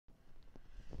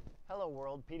Hello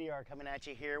world, PDR coming at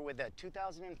you here with a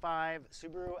 2005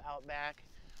 Subaru Outback.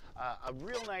 A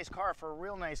real nice car for a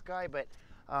real nice guy, but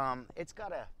it's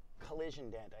got a collision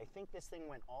dent. I think this thing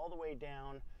went all the way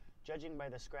down, judging by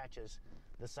the scratches,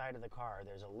 the side of the car.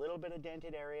 There's a little bit of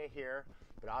dented area here,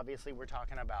 but obviously we're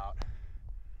talking about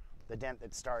the dent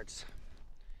that starts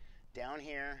down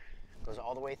here, goes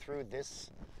all the way through this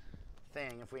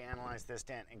thing. If we analyze this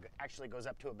dent, it actually goes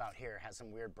up to about here. It has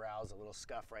some weird brows, a little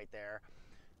scuff right there.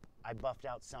 I buffed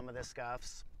out some of the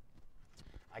scuffs.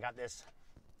 I got this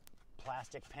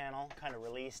plastic panel kind of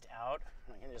released out.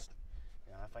 I can just,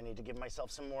 if I need to give myself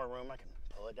some more room, I can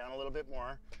pull it down a little bit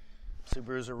more.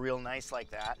 Subarus are real nice like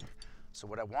that. So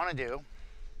what I want to do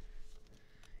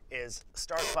is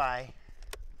start by,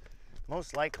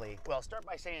 start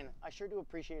by saying I sure do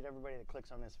appreciate everybody that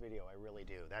clicks on this video. I really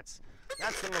do. That's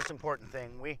the most important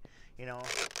thing. We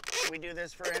do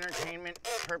this for entertainment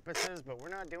purposes, but we're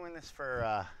not doing this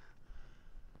for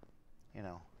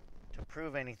to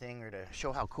prove anything or to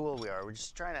show how cool we are. We're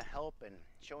just trying to help and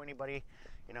show anybody,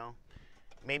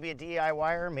 maybe a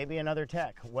DIYer, maybe another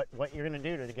tech, what you're going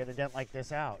to do to get a dent like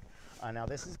this out. Now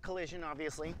this is collision,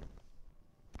 obviously.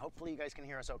 Hopefully you guys can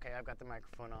hear us okay. I've got the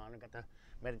microphone on, I've got the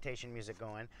meditation music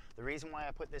going. The reason why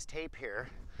I put this tape here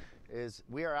is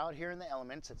we are out here in the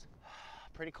elements. It's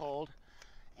pretty cold,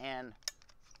 and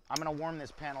I'm going to warm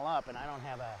this panel up, and I don't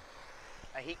have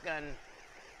a heat gun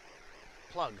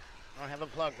plug. I don't have a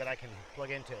plug that I can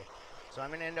plug into. So I'm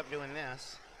going to end up doing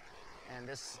this. And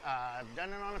this, I've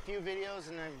done it on a few videos,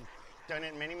 and I've done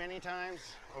it many, many times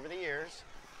over the years.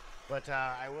 But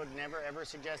I would never ever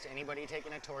suggest anybody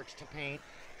taking a torch to paint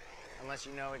unless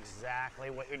you know exactly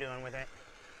what you're doing with it.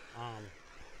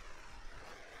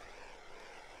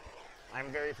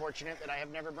 I'm very fortunate that I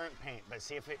have never burnt paint, but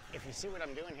see, if you see what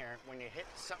I'm doing here, when you hit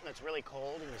something that's really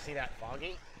cold and you see that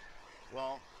foggy,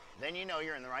 well, then you know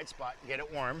you're in the right spot. Get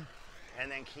it warm, and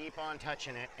then keep on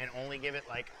touching it, and only give it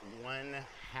like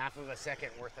 1/2 of a second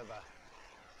worth of a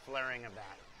flaring of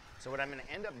that. So what I'm going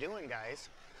to end up doing, guys,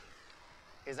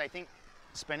 is I think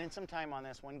spending some time on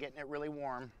this one, getting it really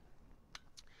warm,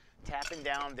 tapping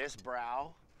down this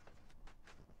brow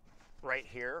right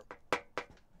here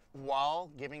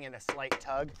while giving it a slight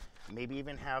tug, maybe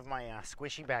even have my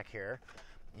squishy back here.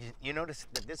 You notice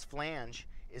that this flange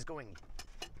is going,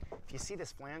 if you see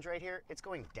this flange right here, it's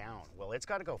going down. Well, it's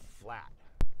got to go flat,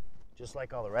 just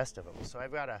like all the rest of them. So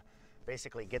I've got to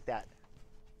basically get that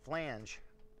flange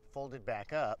folded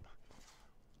back up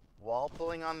while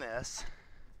pulling on this.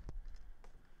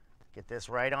 Get this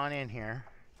right on in here.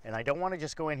 And I don't want to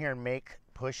just go in here and make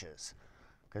pushes,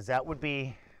 because that would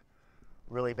be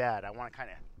really bad. I want to kind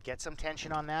of get some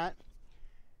tension on that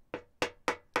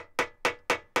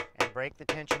and break the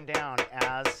tension down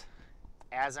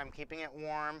as I'm keeping it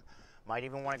warm. Might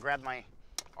even want to grab my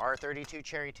R32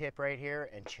 cherry tip right here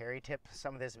and cherry tip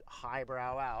some of this high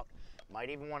brow out.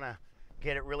 Might even want to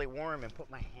get it really warm and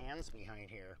put my hands behind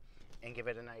here and give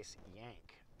it a nice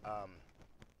yank.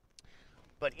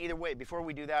 But either way, before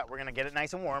we do that, we're going to get it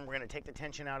nice and warm. We're going to take the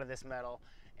tension out of this metal,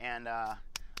 and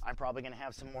I'm probably going to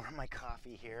have some more of my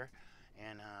coffee here.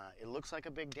 And it looks like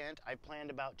a big dent. I planned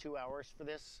about 2 hours for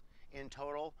this in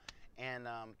total. And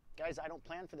guys, I don't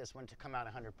plan for this one to come out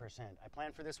 100%. I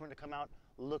plan for this one to come out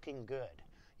looking good.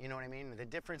 You know what I mean? The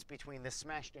difference between this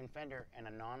smashed-in fender and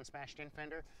a non-smashed-in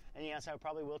fender. And yes, I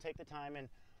probably will take the time and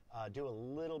do a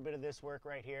little bit of this work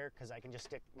right here, because I can just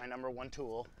stick my #1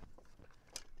 tool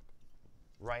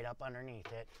right up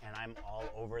underneath it, and I'm all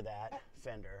over that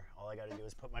fender. All I got to do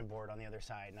is put my board on the other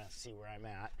side and see where I'm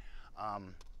at.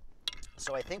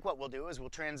 So I think what we'll do is we'll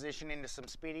transition into some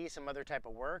speedy, some other type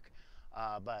of work.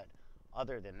 But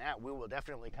other than that, we will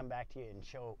definitely come back to you and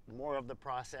show more of the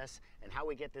process and how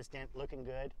we get this dent looking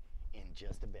good in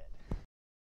just a bit.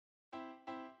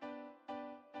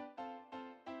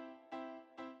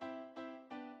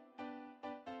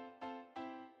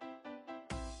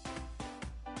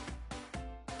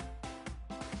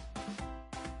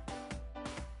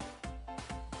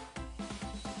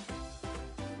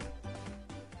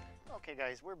 Okay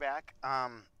guys, we're back.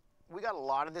 We got a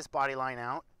lot of this body line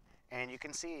out, and you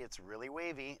can see it's really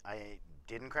wavy. I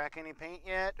didn't crack any paint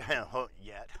yet,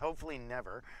 hopefully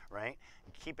never, right?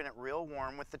 Keeping it real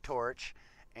warm with the torch,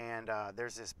 and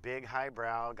there's this big high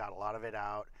brow, got a lot of it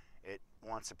out. It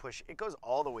wants to push, it goes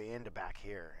all the way into back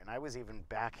here, and I was even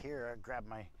back here. I grabbed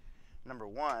my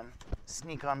 #1,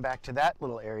 sneak on back to that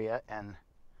little area and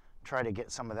try to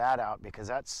get some of that out, because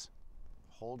that's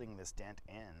holding this dent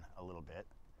in a little bit.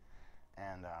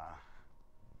 And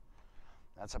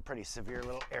that's a pretty severe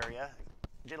little area.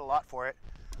 Did a lot for it.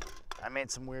 I made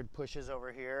some weird pushes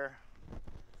over here.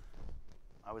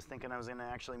 I was thinking I was gonna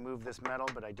actually move this metal,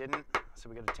 but I didn't. So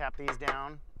we gotta tap these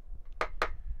down.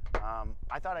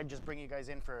 I thought I'd just bring you guys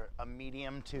in for a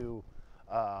medium to,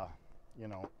 you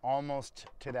know, almost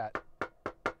to that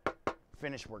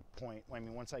finish work point. I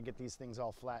mean, once I get these things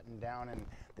all flattened down and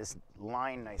this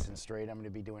line nice and straight, I'm gonna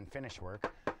be doing finish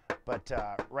work. But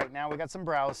right now we got some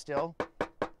brows still.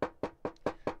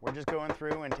 We're just going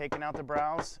through and taking out the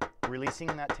brows, releasing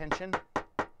that tension.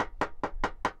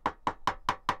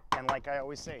 And like I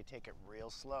always say, take it real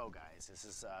slow, guys.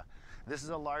 This is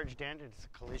a large dent. It's a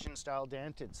collision style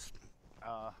dent. It's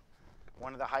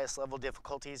one of the highest level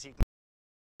difficulties you can.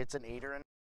 It's an 8er, and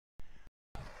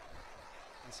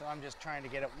so I'm just trying to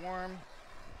get it warm.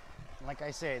 Like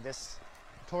I say, this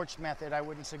torch method I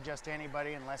wouldn't suggest to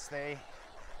anybody unless they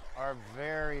are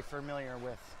very familiar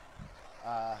with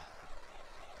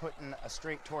putting a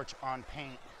straight torch on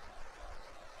paint.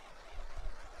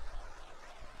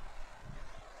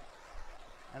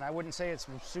 And I wouldn't say it's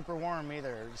super warm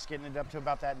either. Just getting it up to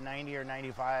about that 90 or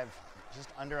 95, just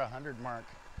under 100 mark.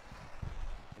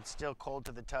 It's still cold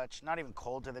to the touch. Not even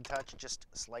cold to the touch, just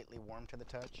slightly warm to the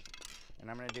touch. And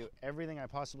I'm gonna do everything I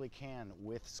possibly can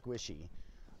with squishy,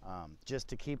 just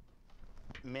to keep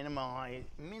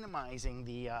minimizing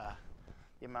the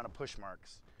amount of push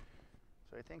marks.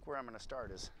 So I think where I'm gonna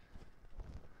start is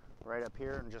right up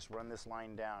here and just run this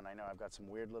line down. I know I've got some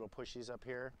weird little pushies up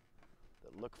here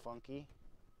that look funky,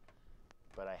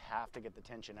 but I have to get the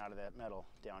tension out of that metal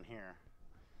down here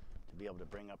to be able to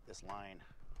bring up this line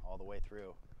all the way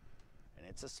through. And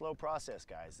it's a slow process,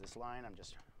 guys. This line, I'm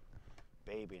just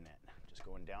babying it. Just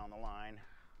going down the line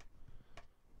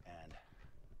and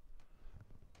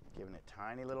giving it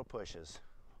tiny little pushes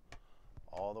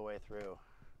all the way through.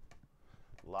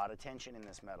 A lot of tension in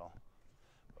this metal.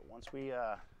 But once we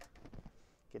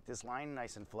get this line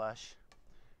nice and flush,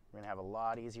 we're gonna have a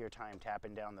lot easier time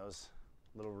tapping down those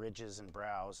little ridges and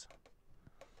brows.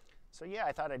 So yeah,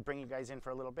 I thought I'd bring you guys in for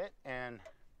a little bit, and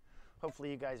hopefully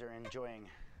you guys are enjoying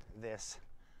this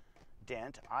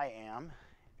dent. I am.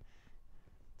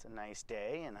 It's a nice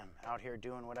day and I'm out here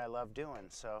doing what I love doing.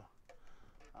 So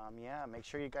yeah, make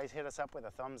sure you guys hit us up with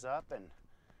a thumbs up and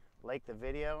like the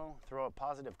video, throw a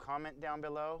positive comment down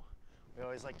below. We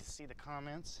always like to see the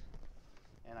comments.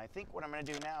 And I think what I'm gonna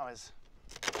do now is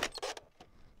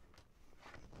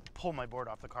pull my board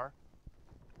off the car.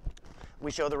 We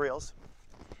show the reels,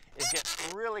 is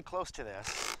get really close to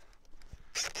this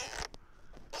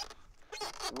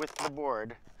with the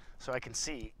board so I can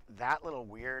see that little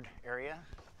weird area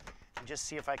and just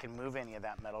see if I can move any of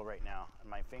that metal right now. And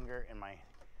my finger and my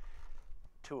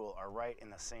tool are right in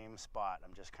the same spot.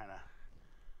 I'm just kind of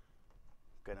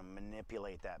gonna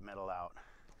manipulate that metal out.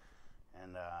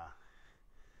 And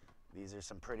these are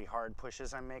some pretty hard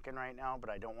pushes I'm making right now, but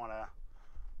I don't want to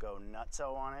go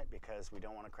nutso on it because we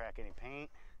don't want to crack any paint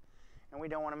and we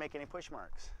don't want to make any push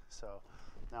marks. So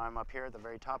now I'm up here at the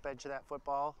very top edge of that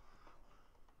football,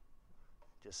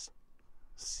 just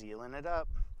sealing it up.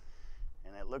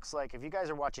 And it looks like, if you guys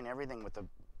are watching everything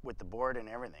with the board and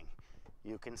everything,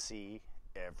 you can see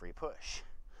every push.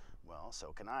 Well,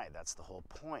 so can I. That's the whole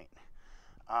point.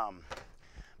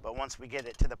 But once we get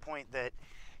it to the point that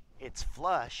it's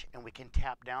flush and we can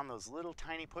tap down those little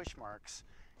tiny push marks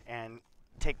and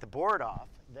take the board off,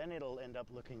 then it'll end up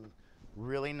looking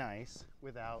really nice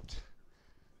without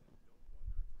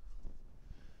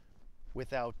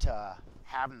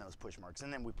having those push marks.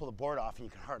 And then we pull the board off and you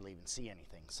can hardly even see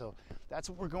anything. So that's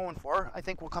what we're going for. I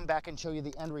think we'll come back and show you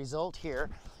the end result here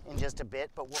in just a bit,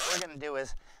 but what we're gonna do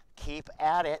is keep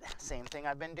at it. Same thing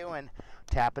I've been doing,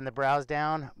 tapping the brows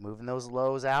down, moving those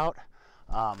lows out,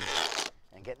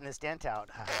 and getting this dent out.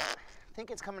 I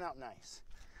think it's coming out nice.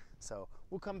 So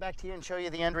we'll come back to you and show you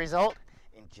the end result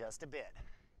in just a bit.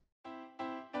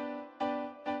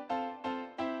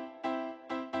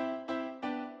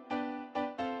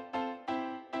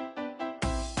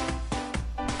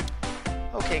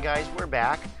 Okay guys, we're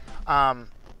back.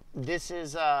 This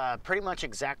is pretty much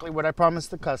exactly what I promised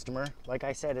the customer. Like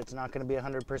I said, it's not going to be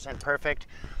 100% perfect.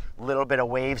 A little bit of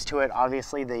waves to it.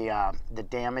 Obviously the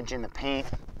damage in the paint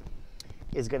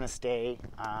is going to stay.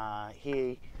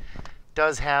 He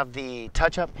does have the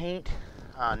touch-up paint,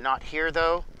 not here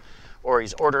though, or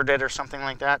he's ordered it or something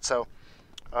like that. So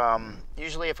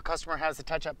usually if a customer has the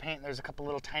touch-up paint, there's a couple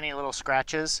little tiny little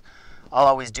scratches. I'll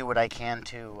always do what I can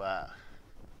to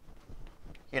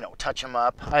you know, touch them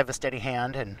up. I have a steady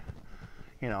hand, and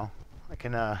you know, I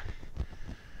can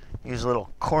use a little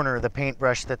corner of the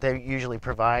paintbrush that they usually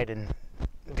provide and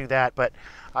do that, but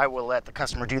I will let the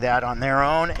customer do that on their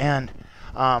own. And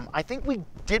I think we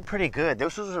did pretty good.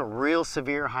 This was a real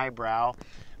severe high brow.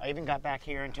 I even got back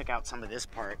here and took out some of this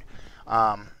part.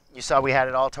 You saw we had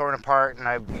it all torn apart, and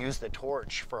I used the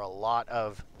torch for a lot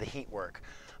of the heat work.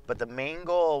 But the main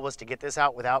goal was to get this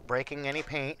out without breaking any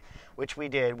paint, which we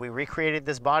did. We recreated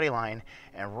this body line,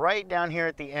 and right down here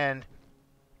at the end,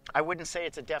 I wouldn't say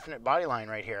it's a definite body line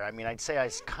right here. I mean, I'd say I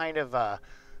kind of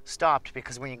stopped,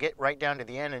 because when you get right down to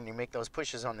the end and you make those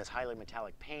pushes on this highly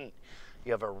metallic paint,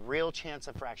 you have a real chance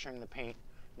of fracturing the paint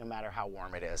no matter how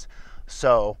warm it is.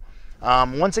 So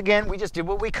once again, we just did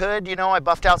what we could. You know, I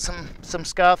buffed out some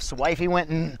scuffs. Wifey went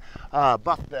and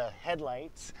buffed the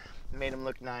headlights, made them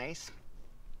look nice.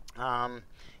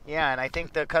 Yeah, and I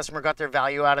think the customer got their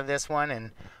value out of this one,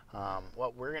 and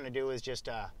what we're gonna do is just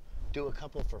do a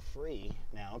couple for free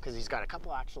now, because he's got a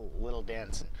couple actual little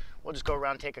dents, and we'll just go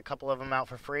around and take a couple of them out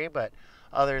for free. But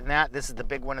other than that, this is the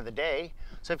big one of the day.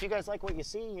 So if you guys like what you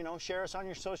see, you know, share us on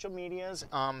your social medias,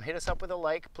 hit us up with a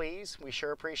like, please. We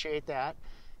sure appreciate that.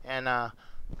 And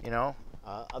you know,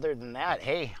 other than that,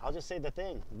 hey, I'll just say the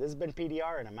thing. This has been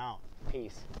PDR, and I'm out.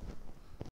 Peace.